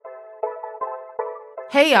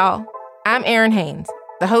Hey y'all, I'm Erin Haynes,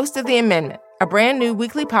 the host of The Amendment, a brand new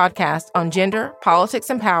weekly podcast on gender, politics,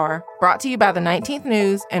 and power, brought to you by the 19th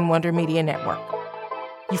News and Wonder Media Network.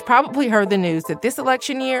 You've probably heard the news that this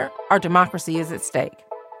election year, our democracy is at stake.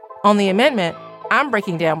 On The Amendment, I'm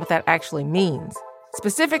breaking down what that actually means,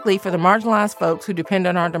 specifically for the marginalized folks who depend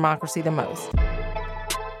on our democracy the most.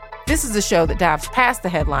 This is a show that dives past the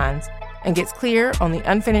headlines and gets clear on the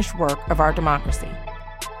unfinished work of our democracy.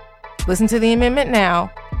 Listen to The Amendment now,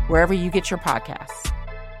 wherever you get your podcasts.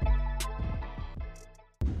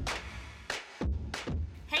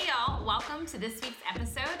 Hey y'all, welcome to this week's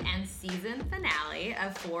episode and season finale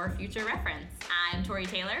of For Future Reference. I'm Tori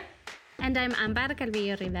Taylor. And I'm Ambar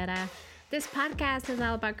Calvillo Rivera. This podcast is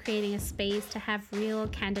all about creating a space to have real,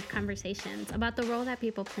 candid conversations about the role that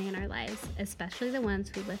people play in our lives, especially the ones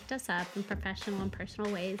who lift us up in professional and personal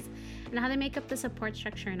ways, and how they make up the support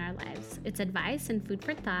structure in our lives. It's advice and food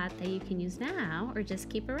for thought that you can use now or just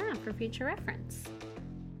keep around for future reference.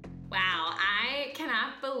 Wow, I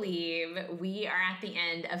cannot believe we are at the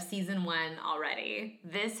end of season 1 already.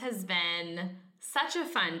 This has been such a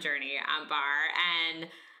fun journey, Ambar, and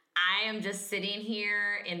I am just sitting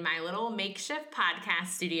here in my little makeshift podcast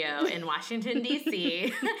studio in Washington,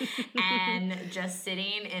 D.C., and just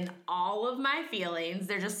sitting in all of my feelings.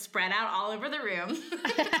 They're just spread out all over the room.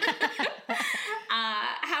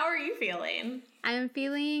 How are you feeling? I'm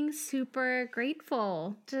feeling super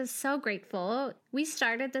grateful, just so grateful. We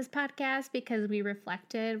started this podcast because we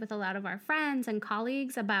reflected with a lot of our friends and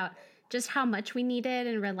colleagues about just how much we needed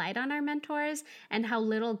and relied on our mentors and how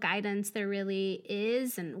little guidance there really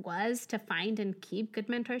is and was to find and keep good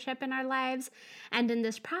mentorship in our lives. And in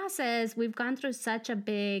this process, we've gone through such a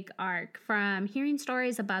big arc, from hearing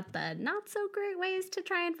stories about the not so great ways to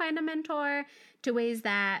try and find a mentor to ways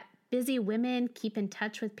that busy women keep in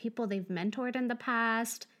touch with people they've mentored in the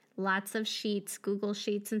past. Lots of sheets, Google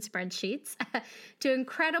Sheets and spreadsheets, to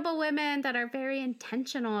incredible women that are very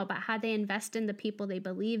intentional about how they invest in the people they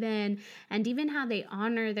believe in and even how they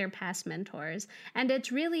honor their past mentors. And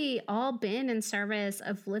it's really all been in service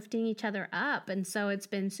of lifting each other up. And so it's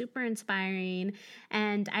been super inspiring.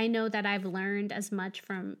 And I know that I've learned as much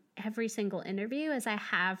from every single interview as I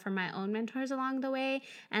have from my own mentors along the way.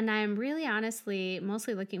 And I'm really honestly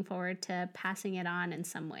mostly looking forward to passing it on in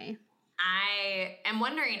some way. I am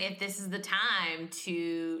wondering if this is the time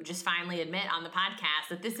to just finally admit on the podcast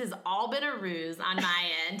that this has all been a ruse on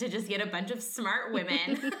my end to just get a bunch of smart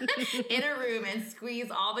women in a room and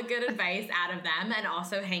squeeze all the good advice out of them and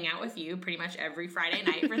also hang out with you pretty much every Friday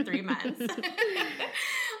night for 3 months.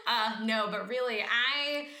 No, but really,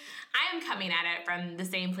 I am coming at it from the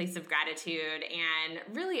same place of gratitude and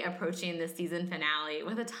really approaching the season finale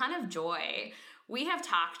with a ton of joy. We have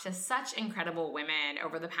talked to such incredible women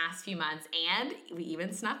over the past few months, and we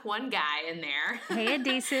even snuck one guy in there. Hey,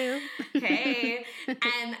 Adisu. Hey.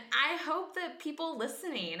 And I hope that people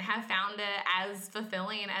listening have found it as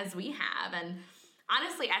fulfilling as we have. And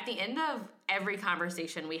honestly, at the end of every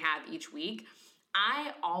conversation we have each week,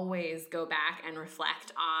 I always go back and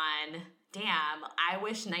reflect on, damn, I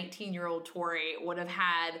wish 19-year-old Tori would have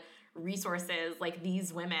had resources like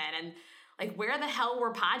these women, and like, where the hell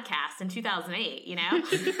were podcasts in 2008, you know?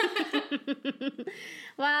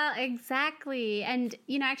 Well, exactly. And,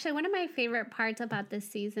 actually, one of my favorite parts about this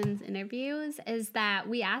season's interviews is that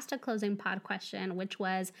we asked a closing pod question, which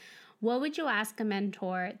was, what would you ask a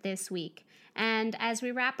mentor this week? And as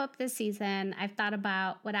we wrap up this season, I've thought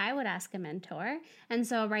about what I would ask a mentor. And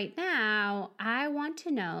so right now, I want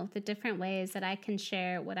to know the different ways that I can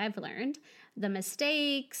share what I've learned, the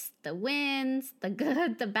mistakes, the wins, the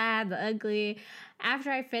good, the bad, the ugly,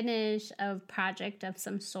 after I finish a project of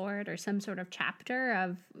some sort or some sort of chapter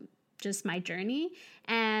of just my journey.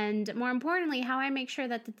 And more importantly, how I make sure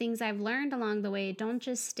that the things I've learned along the way don't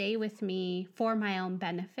just stay with me for my own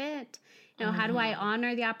benefit. How do I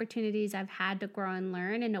honor the opportunities I've had to grow and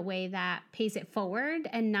learn in a way that pays it forward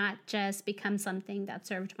and not just become something that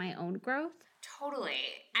served my own growth? Totally.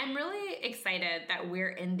 I'm really excited that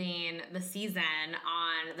we're ending the season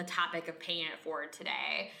on the topic of paying it forward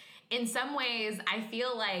today. In some ways, I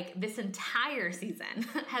feel like this entire season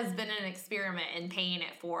has been an experiment in paying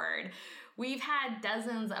it forward. We've had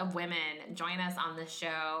dozens of women join us on the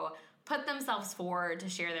show, put themselves forward to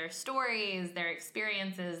share their stories, their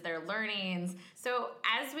experiences, their learnings. So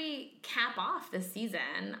as we cap off the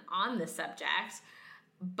season on this subject,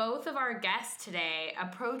 both of our guests today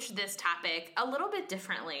approach this topic a little bit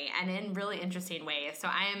differently and in really interesting ways. So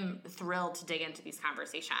I am thrilled to dig into these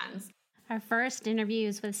conversations. Our first interview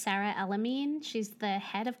is with Sarah Elamine. She's the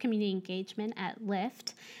head of community engagement at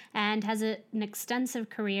Lyft and has an extensive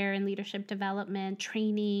career in leadership development,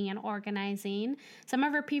 training, and organizing. Some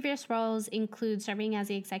of her previous roles include serving as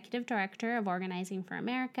the executive director of Organizing for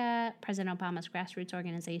America, President Obama's grassroots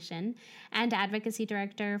organization, and advocacy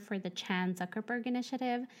director for the Chan Zuckerberg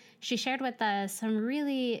Initiative. She shared with us some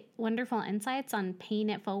really wonderful insights on paying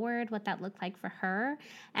it forward, what that looked like for her.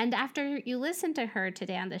 And after you listen to her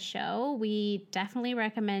today on the show, we definitely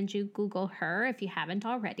recommend you Google her if you haven't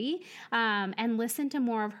already, and listen to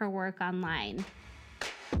more of her work online.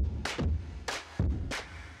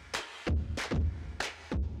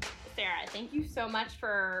 Sarah, thank you so much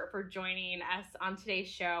for joining us on today's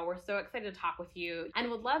show. We're so excited to talk with you and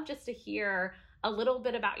would love just to hear a little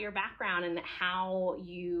bit about your background and how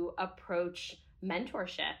you approach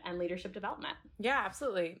mentorship and leadership development. Yeah,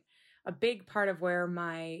 absolutely. A big part of where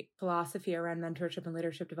my philosophy around mentorship and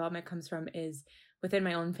leadership development comes from is within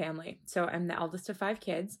my own family. So I'm the eldest of 5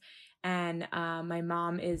 kids, and my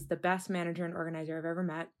mom is the best manager and organizer I've ever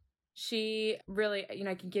met. She really,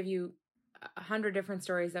 I can give you 100 different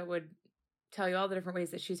stories that would tell you all the different ways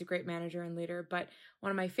that she's a great manager and leader. But one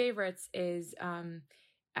of my favorites is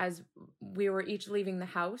as we were each leaving the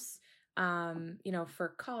house,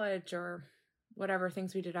 for college or whatever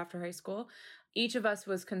things we did after high school, each of us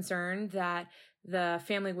was concerned that the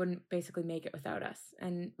family wouldn't basically make it without us.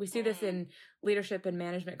 And we see this in leadership and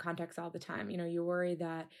management contexts all the time. You worry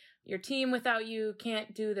that your team without you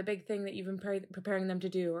can't do the big thing that you've been preparing them to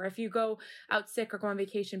do. Or if you go out sick or go on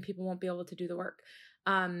vacation, people won't be able to do the work.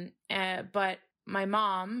 But my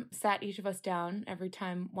mom sat each of us down every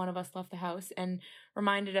time one of us left the house and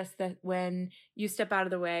reminded us that when you step out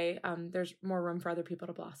of the way, there's more room for other people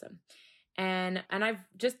to blossom. And I've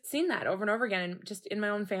just seen that over and over again, and just in my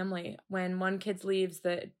own family. When one kid leaves,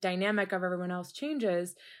 the dynamic of everyone else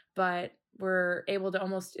changes, but we're able to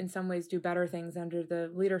almost in some ways do better things under the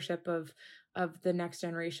leadership of the next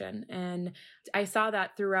generation. And I saw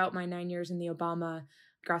that throughout my 9 years in the Obama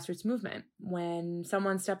grassroots movement. When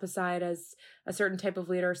someone stepped aside as a certain type of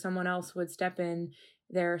leader, someone else would step in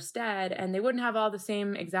their stead, and they wouldn't have all the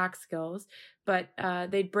same exact skills, but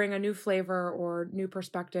they'd bring a new flavor or new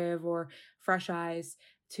perspective or fresh eyes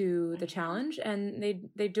to the challenge, and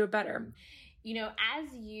they'd do it better.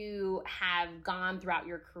 As you have gone throughout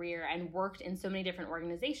your career and worked in so many different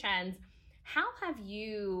organizations, how have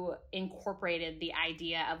you incorporated the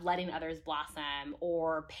idea of letting others blossom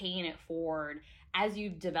or paying it forward as you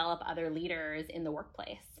develop other leaders in the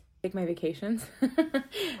workplace? Take my vacations.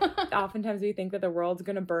 Oftentimes we think that the world's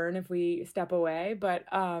going to burn if we step away, but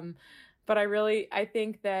I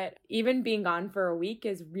think that even being gone for a week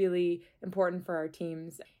is really important for our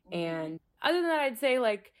teams. And other than that, I'd say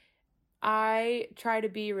I try to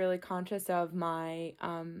be really conscious of my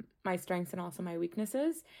my strengths and also my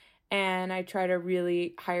weaknesses. And I try to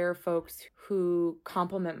really hire folks who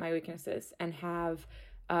complement my weaknesses and have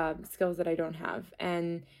skills that I don't have.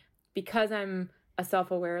 And because I'm a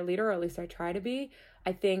self-aware leader, or at least I try to be,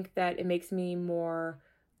 I think that it makes me more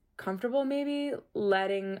comfortable maybe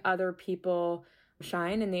letting other people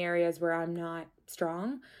shine in the areas where I'm not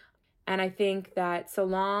strong. And I think that so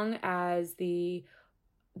long as the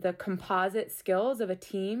composite skills of a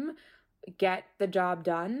team get the job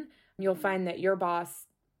done, you'll find that your boss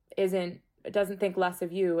doesn't think less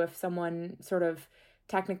of you if someone sort of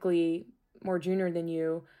technically more junior than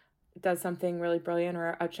you does something really brilliant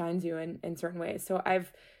or outshines you in certain ways. So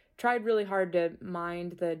I've tried really hard to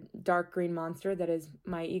mind the dark green monster that is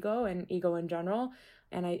my ego and ego in general.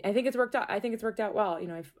 And I think it's worked out. I think it's worked out well.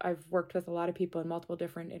 I've worked with a lot of people in multiple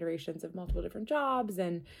different iterations of multiple different jobs,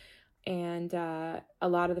 and a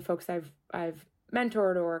lot of the folks I've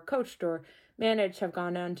mentored or coached or managed have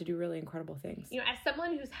gone on to do really incredible things. As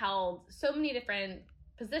someone who's held so many different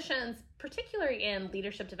positions, particularly in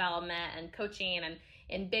leadership development and coaching and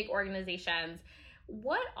in big organizations,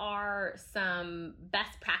 what are some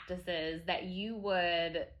best practices that you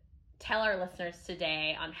would tell our listeners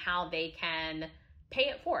today on how they can pay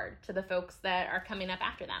it forward to the folks that are coming up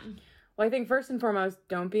after them? Well, I think first and foremost,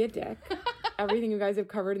 don't be a dick. Everything you guys have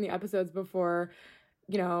covered in the episodes before,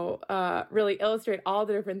 really illustrate all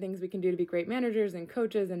the different things we can do to be great managers and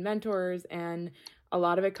coaches and mentors. And a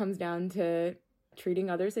lot of it comes down to treating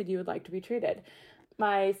others as you would like to be treated.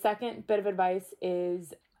 My second bit of advice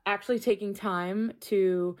is actually taking time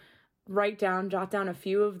to jot down a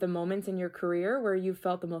few of the moments in your career where you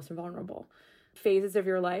felt the most vulnerable. Phases of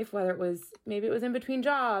your life, whether maybe it was in between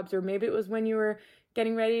jobs, or maybe it was when you were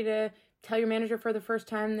getting ready to tell your manager for the first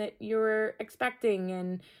time that you were expecting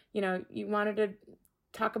and, you wanted to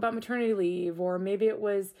talk about maternity leave, or maybe it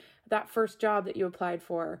was that first job that you applied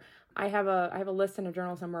for. I have a list in a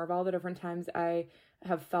journal somewhere of all the different times I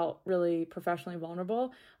have felt really professionally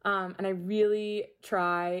vulnerable. And I really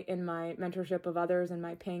try in my mentorship of others and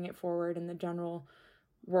my paying it forward in the general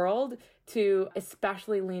world to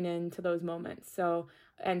especially lean into those moments. So,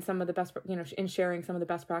 and some of the best, in sharing some of the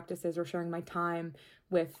best practices or sharing my time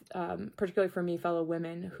with, particularly for me, fellow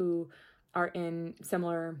women who are in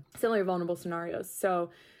similarly vulnerable scenarios.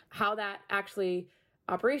 So how that actually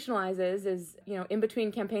operationalizes is, in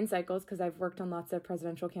between campaign cycles, because I've worked on lots of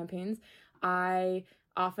presidential campaigns, I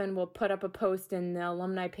often will put up a post in the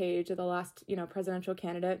alumni page of the last, presidential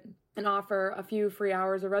candidate and offer a few free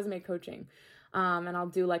hours of resume coaching. And I'll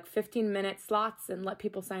do like 15-minute slots and let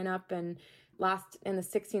people sign up. And in the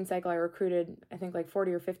 16 cycle, I recruited, I think, like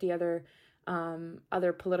 40 or 50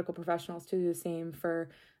 other political professionals to do the same for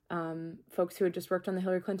folks who had just worked on the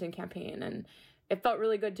Hillary Clinton campaign. And it felt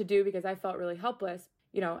really good to do because I felt really helpless,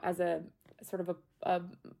 as a sort of a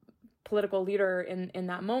political leader in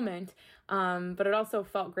that moment. But it also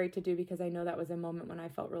felt great to do because I know that was a moment when I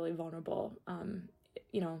felt really vulnerable,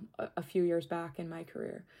 a few years back in my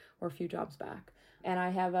career or a few jobs back. And I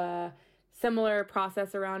have a similar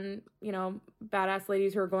process around, badass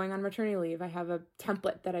ladies who are going on maternity leave. I have a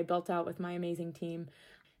template that I built out with my amazing team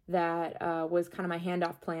that was kind of my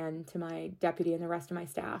handoff plan to my deputy and the rest of my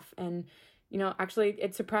staff. And actually,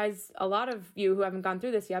 it surprised a lot of you who haven't gone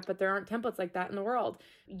through this yet, but there aren't templates like that in the world.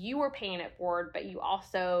 You were paying it forward, but you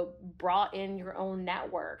also brought in your own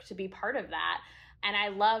network to be part of that. And I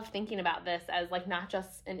love thinking about this as like not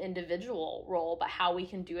just an individual role, but how we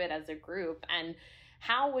can do it as a group. And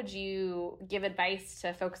how would you give advice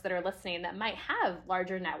to folks that are listening that might have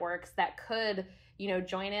larger networks that could,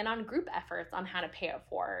 join in on group efforts on how to pay it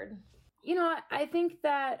forward? I think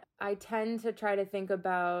that I tend to try to think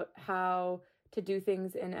about how to do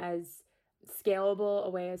things in as scalable a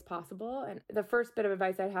way as possible. And the first bit of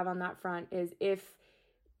advice I'd have on that front is if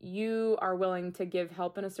you are willing to give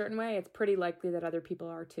help in a certain way, it's pretty likely that other people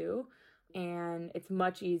are too. And it's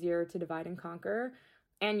much easier to divide and conquer.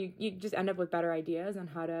 And you just end up with better ideas on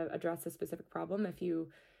how to address a specific problem if you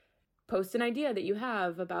post an idea that you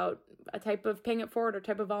have about a type of paying it forward or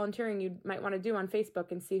type of volunteering you might want to do on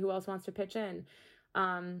Facebook and see who else wants to pitch in.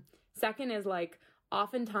 Second is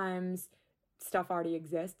oftentimes stuff already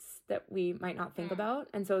exists that we might not think about.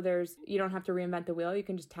 And so you don't have to reinvent the wheel. You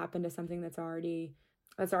can just tap into something that's already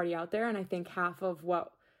out there. And I think half of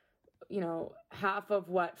what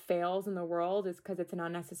fails in the world is because it's an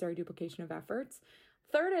unnecessary duplication of efforts.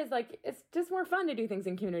 Third is it's just more fun to do things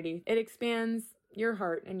in community. It expands your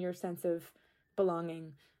heart and your sense of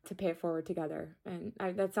belonging to pay it forward together. And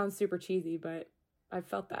that sounds super cheesy, but I've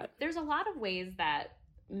felt that. There's a lot of ways that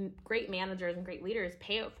great managers and great leaders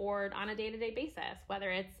pay it forward on a day-to-day basis,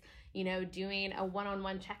 whether it's, doing a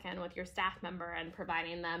one-on-one check-in with your staff member and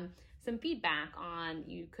providing them some feedback on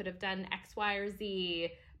you could have done X, Y, or Z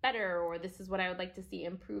better, or this is what I would like to see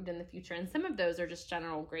improved in the future. And some of those are just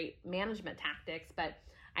general great management tactics. But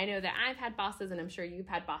I know that I've had bosses, and I'm sure you've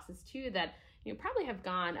had bosses too, that probably have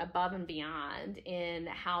gone above and beyond in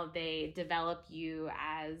how they develop you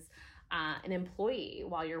as an employee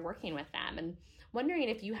while you're working with them. And wondering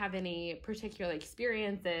if you have any particular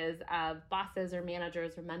experiences of bosses or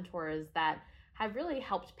managers or mentors that have really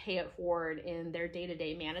helped pay it forward in their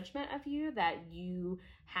day-to-day management of you that you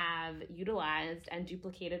have utilized and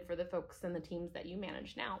duplicated for the folks and the teams that you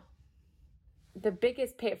manage now. The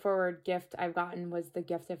biggest pay it forward gift I've gotten was the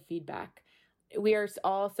gift of feedback. We are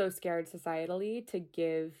all so scared societally to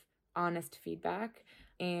give honest feedback.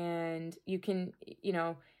 And you can,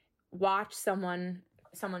 watch someone's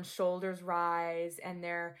shoulders rise and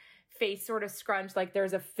their face sort of scrunch, like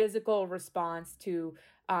there's a physical response to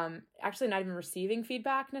actually not even receiving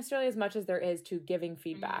feedback necessarily as much as there is to giving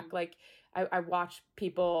feedback. Mm-hmm. Like I watch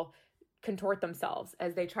people contort themselves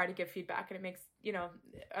as they try to give feedback, and it makes,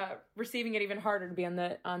 receiving it even harder to be on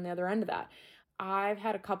the other end of that. I've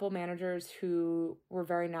had a couple managers who were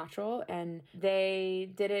very natural, and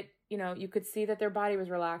they did it, you could see that their body was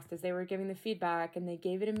relaxed as they were giving the feedback, and they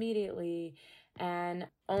gave it immediately. And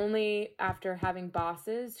only after having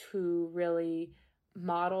bosses who really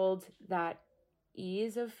modeled that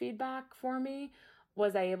ease of feedback for me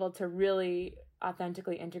was I able to really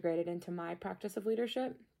authentically integrate it into my practice of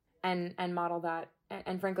leadership and model that,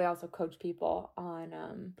 and frankly also coach people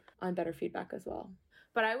on better feedback as well.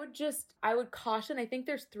 But I would caution, I think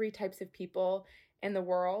there's 3 types of people in the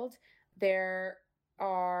world. There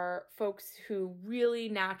are folks who really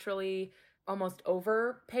naturally almost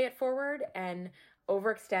over pay it forward and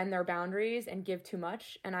overextend their boundaries and give too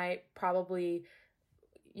much. And I probably,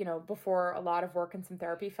 before a lot of work and some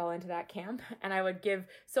therapy, fell into that camp. And I would give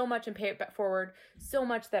so much and pay it forward so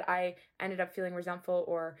much that I ended up feeling resentful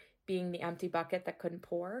or being the empty bucket that couldn't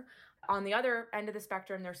pour. On the other end of the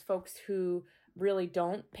spectrum, there's folks who really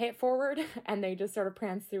don't pay it forward and they just sort of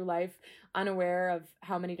prance through life unaware of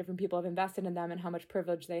how many different people have invested in them and how much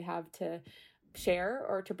privilege they have to share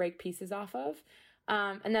or to break pieces off of.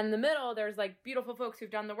 And then in the middle, there's like beautiful folks who've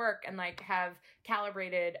done the work and like have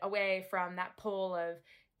calibrated away from that pull of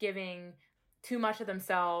giving too much of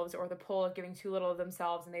themselves or the pull of giving too little of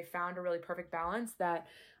themselves. And they found a really perfect balance that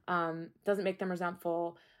doesn't make them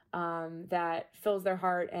resentful, that fills their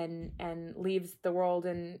heart and leaves the world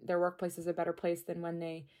and their workplaces a better place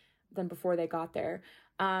than before they got there.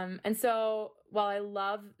 And so while I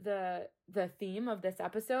love the theme of this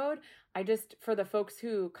episode, I just, for the folks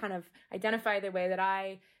who kind of identify the way that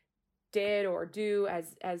I did or do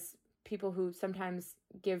as people who sometimes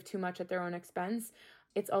give too much at their own expense,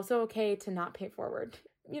 it's also okay to not pay forward.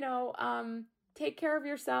 Take care of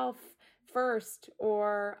yourself first,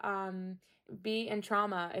 or be in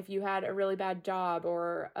trauma if you had a really bad job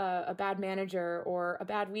or a bad manager or a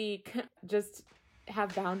bad week. Just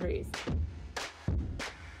have boundaries.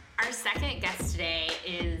 Our second guest today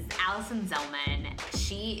is Allison Zellman.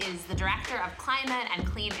 She is the Director of Climate and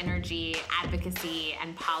Clean Energy Advocacy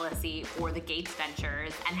and Policy for the Gates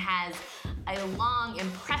Ventures and has a long,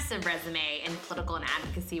 impressive resume in political and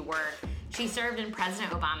advocacy work. She served in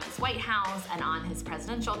President Obama's White House and on his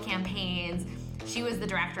presidential campaigns. She was the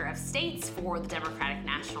Director of States for the Democratic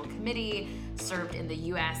National Committee, served in the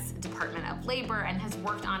U.S. Department of Labor, and has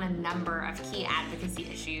worked on a number of key advocacy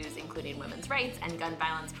issues, including women's rights and gun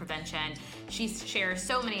violence prevention. She shares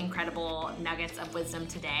so many incredible nuggets of wisdom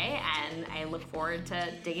today, and I look forward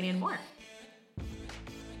to digging in more.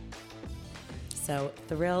 So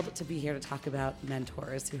thrilled to be here to talk about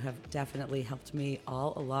mentors who have definitely helped me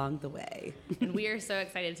all along the way. And we are so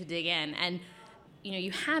excited to dig in. And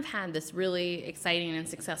you have had this really exciting and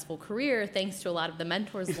successful career thanks to a lot of the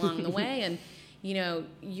mentors along the way. And,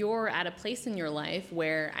 you're at a place in your life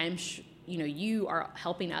where you are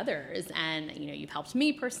helping others. And, you've helped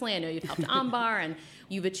me personally. I know you've helped Ambar, and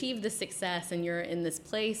you've achieved this success. And you're in this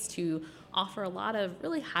place to offer a lot of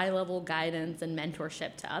really high-level guidance and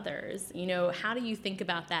mentorship to others. How do you think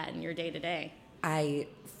about that in your day-to-day? I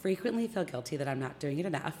frequently feel guilty that I'm not doing it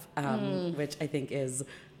enough, which I think is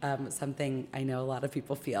something I know a lot of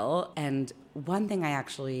people feel. And one thing I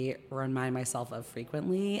actually remind myself of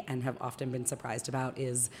frequently and have often been surprised about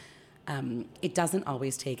is it doesn't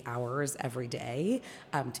always take hours every day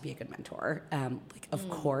to be a good mentor. Of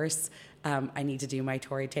course, I need to do my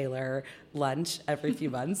Tori Taylor lunch every few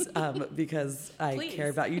months because I care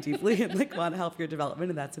about you deeply and want to help your development,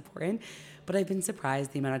 and that's important. But I've been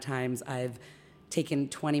surprised the amount of times I've taken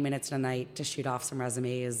 20 minutes in a night to shoot off some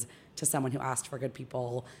resumes to someone who asked for good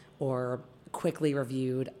people, or quickly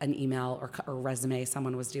reviewed an email or resume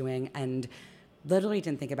someone was doing and literally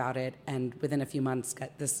didn't think about it, and within a few months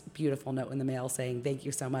got this beautiful note in the mail saying, thank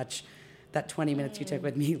you so much. That 20 minutes you took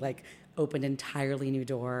with me opened an entirely new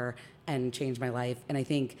door and changed my life. And I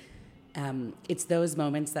think it's those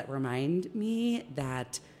moments that remind me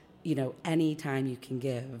that any time you can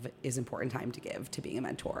give is important time to give to being a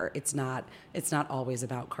mentor. It's not always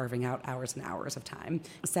about carving out hours and hours of time.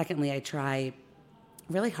 Secondly, I try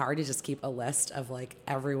really hard to just keep a list of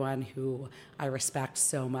everyone who I respect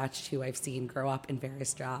so much, who I've seen grow up in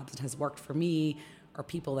various jobs and has worked for me, or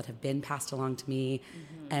people that have been passed along to me.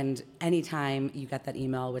 Mm-hmm. And anytime you get that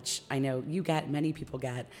email, which I know you get, many people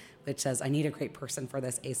get, which says, I need a great person for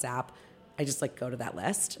this ASAP, I just go to that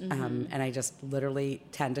list. Mm-hmm. And I just literally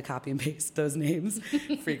tend to copy and paste those names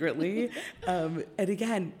frequently. And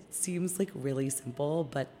again, it seems really simple,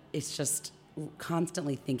 but it's just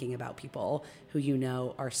constantly thinking about people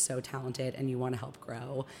who are so talented and you want to help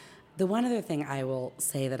grow. The one other thing I will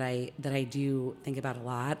say that I do think about a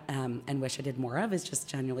lot and wish I did more of is just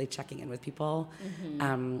generally checking in with people,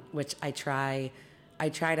 which I try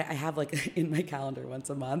to. I have in my calendar once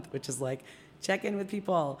a month, which is check in with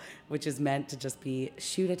people, which is meant to just be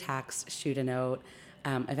shoot a text, shoot a note.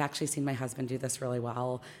 I've actually seen my husband do this really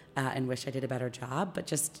well and wish I did a better job, but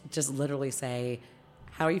just literally say,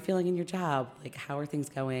 how are you feeling in your job? How are things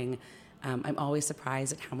going? I'm always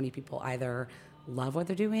surprised at how many people either love what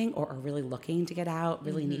they're doing or are really looking to get out,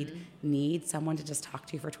 really need someone to just talk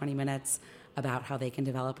to for 20 minutes about how they can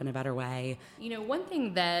develop in a better way. One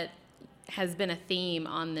thing that has been a theme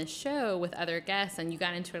on this show with other guests, and you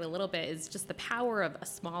got into it a little bit, is just the power of a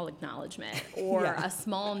small acknowledgement or a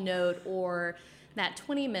small note or that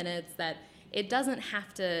 20 minutes that it doesn't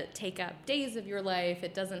have to take up days of your life.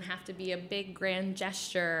 It doesn't have to be a big grand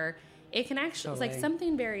gesture. it can actually, it's like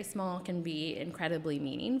something very small can be incredibly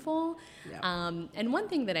meaningful. Yeah. And one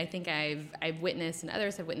thing that I think I've witnessed and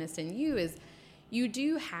others have witnessed in you is you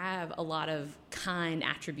do have a lot of kind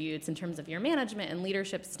attributes in terms of your management and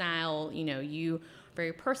leadership style. You know, you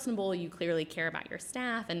very personable, you clearly care about your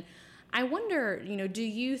staff. And I wonder, you know, do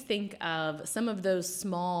you think of some of those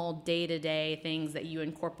small day-to-day things that you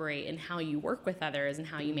incorporate in how you work with others and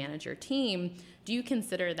how you manage your team? Do you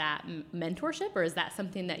consider that mentorship, or is that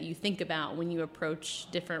something that you think about when you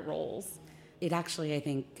approach different roles? It actually, I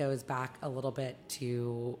think, goes back a little bit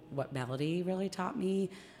to what Melody really taught me,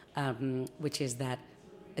 which is that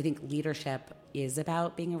I think leadership is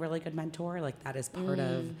about being a really good mentor. Like, that is part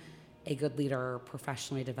of a good leader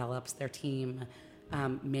professionally develops their team,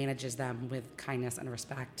 manages them with kindness and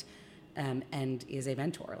respect, and is a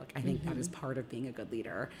mentor. Like, I think that is part of being a good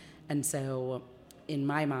leader. And so in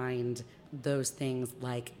my mind, those things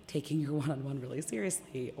like taking your one-on-one really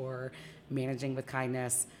seriously, or managing with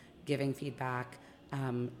kindness, giving feedback,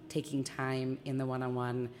 taking time in the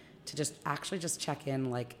one-on-one to just actually just check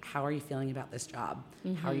in, like, how are you feeling about this job?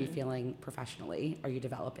 How are you feeling professionally? Are you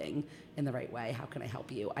developing in the right way? How can I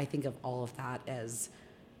help you? I think of all of that as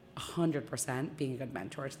 100% being a good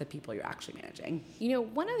mentor to the people you're actually managing. You know,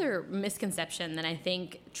 one other misconception that I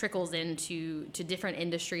think trickles into different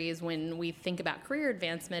industries when we think about career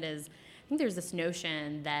advancement is, I think there's this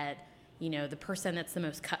notion that, you know, the person that's the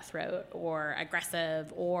most cutthroat or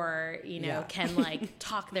aggressive or, you know, can like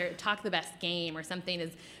talk the best game or something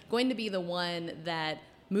is going to be the one that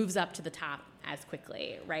moves up to the top as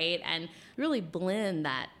quickly, right? And really blend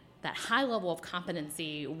that high level of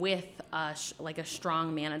competency with a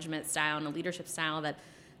strong management style and a leadership style that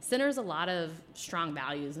centers a lot of strong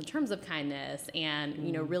values in terms of kindness and,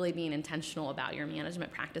 you know, really being intentional about your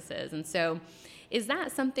management practices. And so is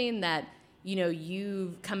that something that, you know,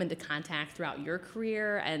 you've come into contact throughout your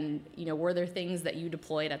career, and, you know, were there things that you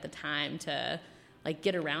deployed at the time to like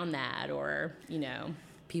get around that, or, you know?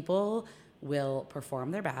 People will perform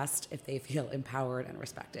their best if they feel empowered and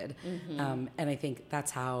respected. And I think that's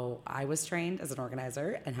how I was trained as an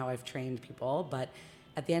organizer and how I've trained people. But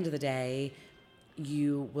at the end of the day,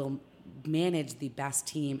 you will manage the best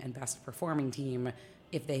team and best performing team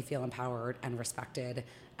if they feel empowered and respected,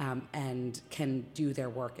 and can do their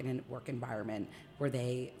work in a work environment where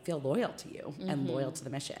they feel loyal to you and loyal to the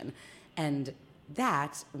mission. And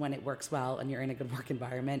that, when it works well and you're in a good work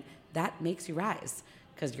environment, that makes you rise,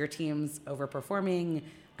 because your team's overperforming,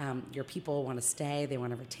 your people want to stay, they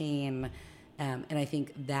want to retain. And I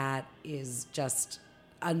think that is just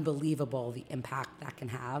unbelievable, the impact that can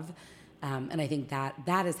have. And I think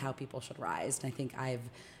that is how people should rise. And I think I've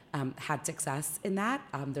had success in that.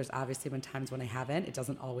 There's obviously been times when I haven't. It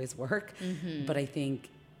doesn't always work. But I think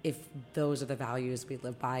if those are the values we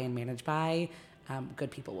live by and manage by,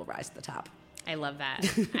 good people will rise to the top. I love that.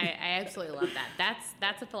 I absolutely love that.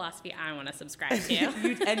 That's a philosophy I want to subscribe to.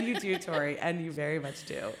 You do, Tori, and you very much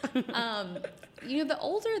do. You know, the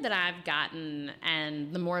older that I've gotten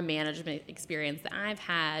and the more management experience that I've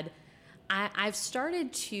had, I've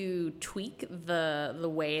started to tweak the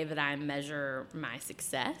way that I measure my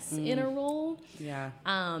success in a role. Yeah.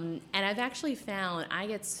 And I've actually found I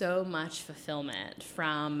get so much fulfillment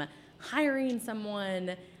from hiring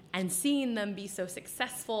someone and seeing them be so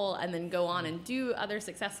successful and then go on and do other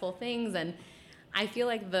successful things. And I feel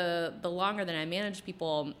like the longer that I manage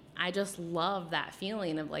people, I just love that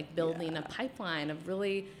feeling of like building a pipeline of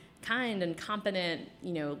really kind and competent,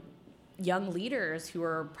 you know, young leaders who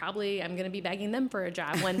are probably, I'm going to be begging them for a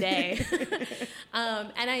job one day.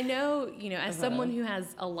 And I know, you know, as someone who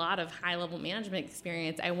has a lot of high-level management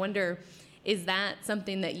experience, I wonder, is that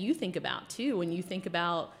something that you think about too when you think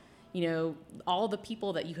about, you know, all the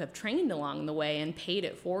people that you have trained along the way and paid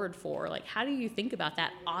it forward for? Like, how do you think about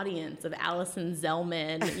that audience of Allison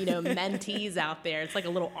Zellman, you know, mentees out there? It's like a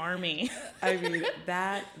little army. I mean,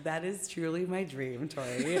 that is truly my dream,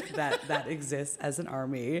 Tori, that exists as an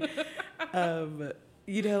army.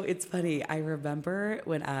 You know, it's funny. I remember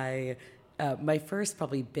when my first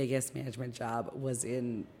probably biggest management job was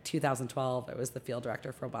in 2012. I was the field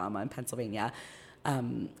director for Obama in Pennsylvania.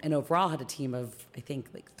 And overall had a team of, I think,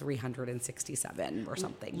 like 367 or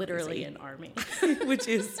something. Literally an army. Which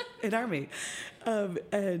is an army.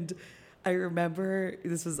 And I remember,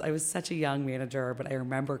 I was such a young manager, but I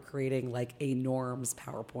remember creating like a norms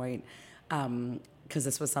PowerPoint, because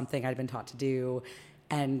this was something I'd been taught to do.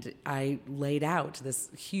 And I laid out to this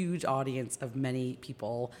huge audience of many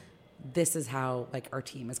people, this is how like our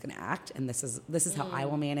team is going to act. And this is how I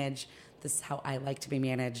will manage. This is how I like to be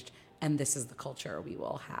managed. And this is the culture we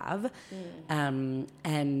will have.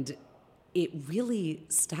 And it really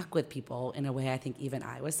stuck with people in a way I think even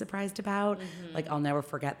I was surprised about. Like, I'll never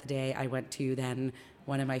forget the day I went to then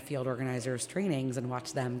one of my field organizers trainings and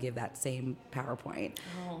watched them give that same PowerPoint.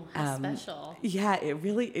 Oh, how special. Yeah, it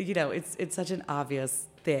really, it's such an obvious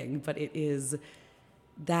thing, but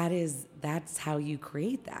that's how you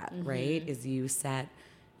create that, right? Is you set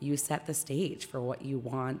the stage for what you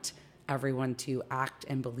want everyone to act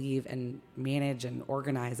and believe and manage and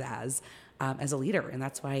organize as a leader. And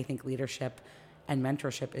that's why I think leadership and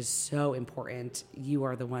mentorship is so important. You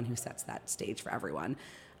are the one who sets that stage for everyone.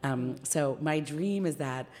 So my dream is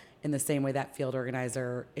that in the same way that field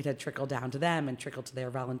organizer, it had trickled down to them and trickled to their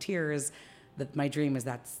volunteers, that my dream is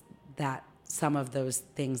that some of those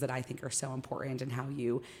things that I think are so important and how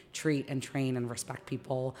you treat and train and respect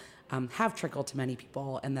people have trickled to many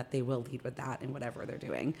people, and that they will lead with that in whatever they're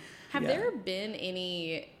doing. Have there been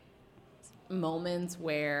any moments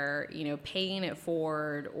where, paying it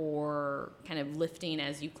forward or kind of lifting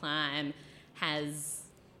as you climb has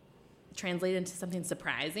translated into something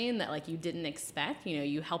surprising that like you didn't expect?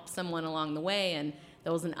 You helped someone along the way and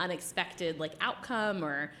there was an unexpected like outcome,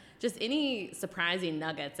 or just any surprising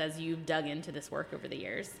nuggets as you've dug into this work over the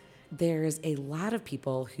years? There's a lot of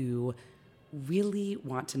people who really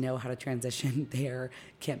want to know how to transition their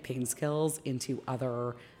campaign skills into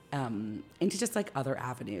other into just like other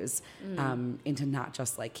avenues, into not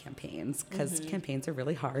just like campaigns, because campaigns are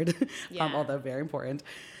really hard, although very important.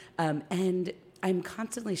 And I'm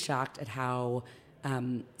constantly shocked at how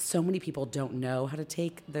so many people don't know how to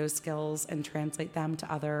take those skills and translate them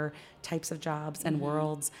to other types of jobs and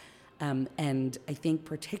worlds. And I think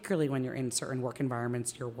particularly when you're in certain work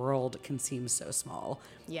environments, your world can seem so small.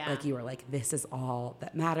 Yeah. Like you are like, this is all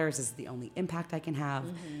that matters. This is the only impact I can have.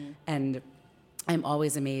 And I'm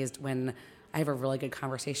always amazed when I have a really good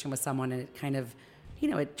conversation with someone and it kind of,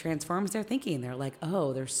 it transforms their thinking. They're like,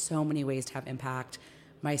 oh, there's so many ways to have impact.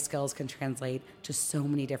 My skills can translate to so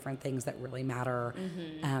many different things that really matter.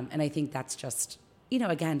 And I think that's just,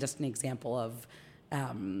 again, just an example of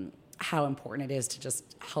how important it is to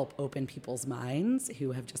just help open people's minds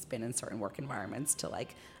who have just been in certain work environments to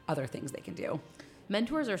like other things they can do.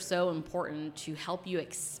 Mentors are so important to help you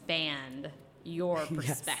expand your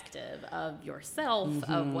perspective of yourself,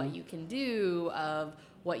 of what you can do, of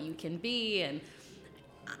what you can be. And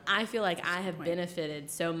I feel like I have benefited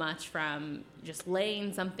so much from just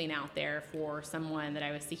laying something out there for someone that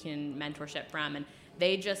I was seeking mentorship from, and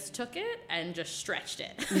they just took it and just stretched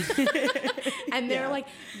it. And they're like,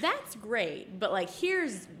 that's great, but like,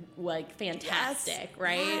 here's like fantastic,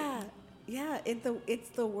 right? Yeah.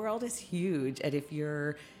 The world is huge. And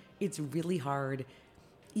it's really hard,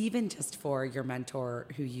 even just for your mentor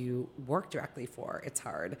who you work directly for, it's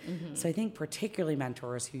hard. So I think particularly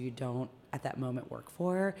mentors who you don't at that moment work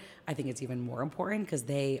for, I think it's even more important because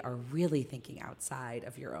they are really thinking outside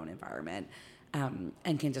of your own environment,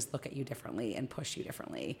 and can just look at you differently and push you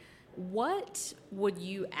differently. What would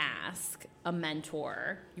you ask a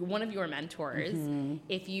mentor, one of your mentors,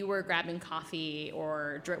 if you were grabbing coffee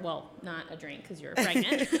or not a drink because you're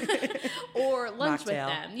pregnant, or lunch with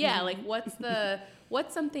them? Yeah, like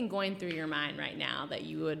what's something going through your mind right now that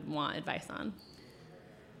you would want advice on?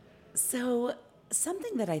 So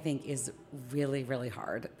something that I think is really, really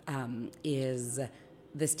hard is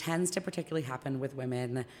this tends to particularly happen with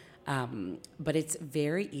women. But it's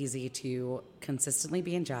very easy to consistently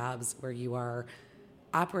be in jobs where you are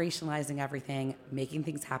operationalizing everything, making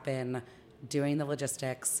things happen, doing the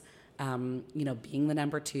logistics, being the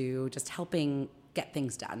number two, just helping get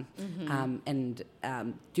things done, and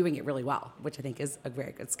doing it really well, which I think is a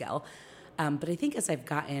very good skill. But I think as I've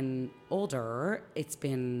gotten older, it's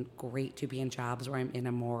been great to be in jobs where I'm in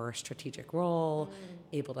a more strategic role,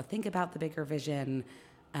 able to think about the bigger vision,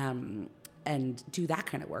 and do that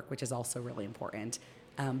kind of work, which is also really important.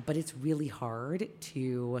 But it's really hard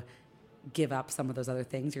to give up some of those other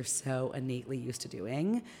things you're so innately used to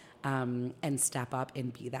doing, and step up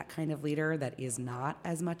and be that kind of leader that is not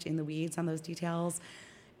as much in the weeds on those details.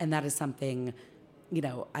 And that is something,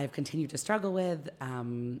 I've continued to struggle with,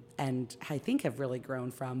 and I think have really grown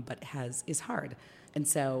from, but is hard. And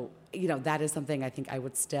so, that is something I think I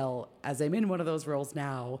would still, as I'm in one of those roles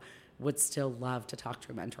now, would still love to talk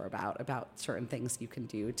to a mentor about certain things you can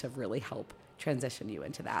do to really help transition you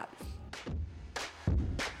into that.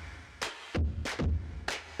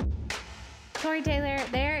 Tori Taylor,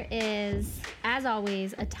 there is, as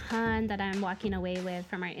always, a ton that I'm walking away with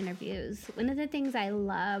from our interviews. One of the things I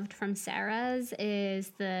loved from Sarah's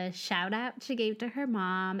is the shout out she gave to her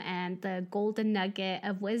mom and the golden nugget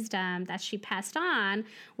of wisdom that she passed on,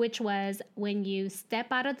 which was when you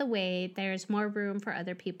step out of the way, there's more room for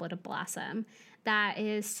other people to blossom. that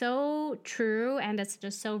is so true, and it's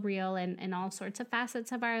just so real in all sorts of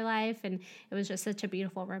facets of our life. And it was just such a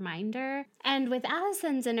beautiful reminder. And with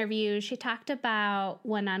Allison's interview, she talked about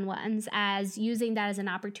one-on-ones as using that as an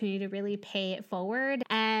opportunity to really pay it forward.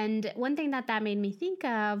 And one thing that made me think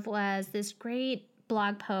of was this great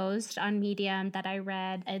blog post on Medium that I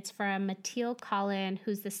read. It's from Mathilde Collin,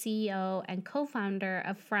 who's the CEO and co-founder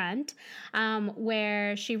of Front,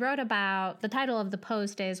 where she wrote about, the title of the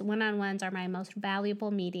post is "One-on-ones are my most valuable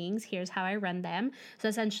meetings. Here's how I run them." So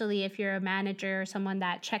essentially, if you're a manager or someone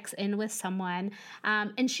that checks in with someone,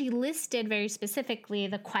 and she listed very specifically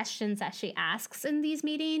the questions that she asks in these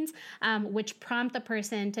meetings, which prompt the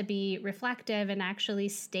person to be reflective and actually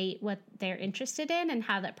state what they're interested in and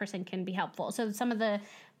how that person can be helpful. So some of the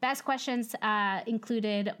best questions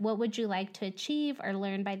included: what would you like to achieve or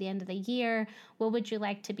learn by the end of the year? What would you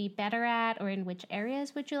like to be better at, or in which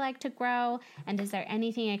areas would you like to grow? And is there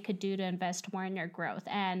anything I could do to invest more in your growth?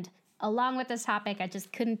 And along with this topic, I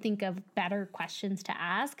just couldn't think of better questions to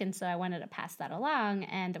ask. And so I wanted to pass that along,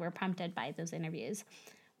 and we're prompted by those interviews.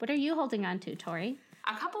 What are you holding on to, Tori?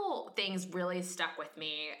 A couple things really stuck with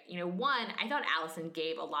me. One, I thought Allison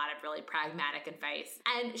gave a lot of really pragmatic advice.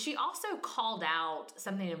 And she also called out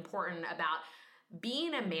something important about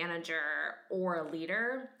being a manager or a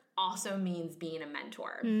leader also means being a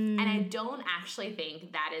mentor. And I don't actually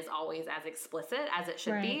think that is always as explicit as it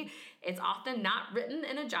should be. It's often not written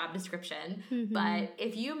in a job description. But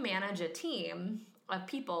if you manage a team of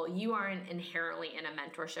people, you are inherently in a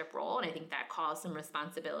mentorship role. And I think that calls some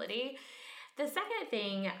responsibility. The second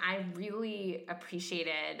thing I really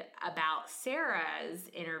appreciated about Sarah's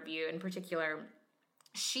interview in particular,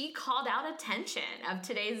 she called out attention of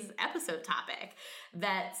today's episode topic,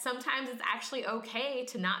 that sometimes it's actually okay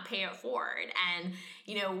to not pay it forward. And,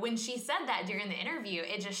 when she said that during the interview,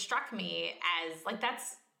 it just struck me as like,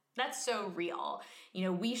 that's so real.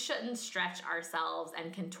 We shouldn't stretch ourselves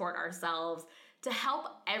and contort ourselves to help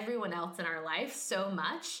everyone else in our life so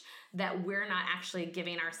much that we're not actually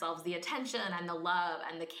giving ourselves the attention and the love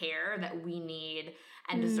and the care that we need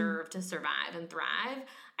and deserve to survive and thrive.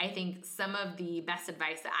 I think some of the best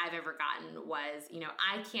advice that I've ever gotten was,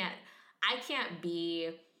 I can't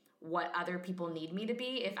be what other people need me to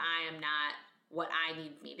be if I am not what I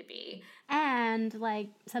need me to be. And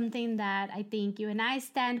something that I think you and I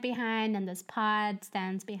stand behind and this pod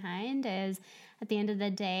stands behind is, at the end of the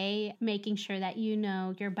day, making sure that you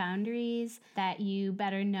know your boundaries, that you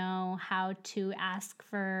better know how to ask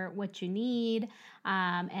for what you need,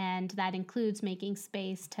 and that includes making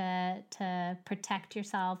space to protect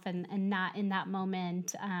yourself and not in that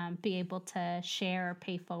moment be able to share or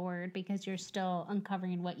pay forward because you're still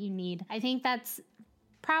uncovering what you need. I think that's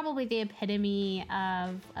probably the epitome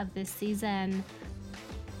of this season.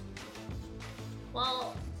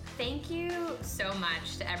 Well, thank you so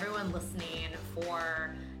much to everyone listening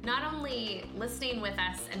for not only listening with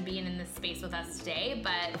us and being in this space with us today,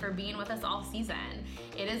 but for being with us all season.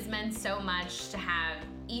 It has meant so much to have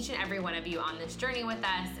each and every one of you on this journey with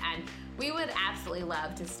us, and we would absolutely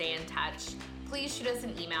love to stay in touch. Please shoot us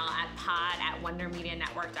an email at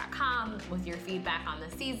pod@wondermedianetwork.com with your feedback on the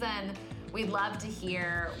season. We'd love to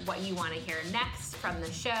hear what you want to hear next from the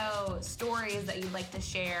show, stories that you'd like to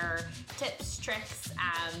share, tips, tricks,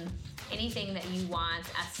 anything that you want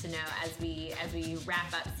us to know as we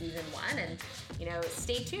wrap up season 1. And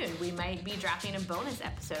stay tuned. We might be dropping a bonus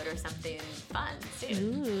episode or something fun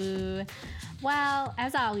soon. Ooh. Well,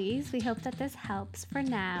 as always, we hope that this helps for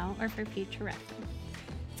now or for future reference.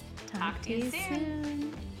 Talk to you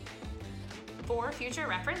soon. For Future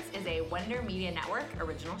Reference is a Wonder Media Network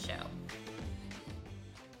original show.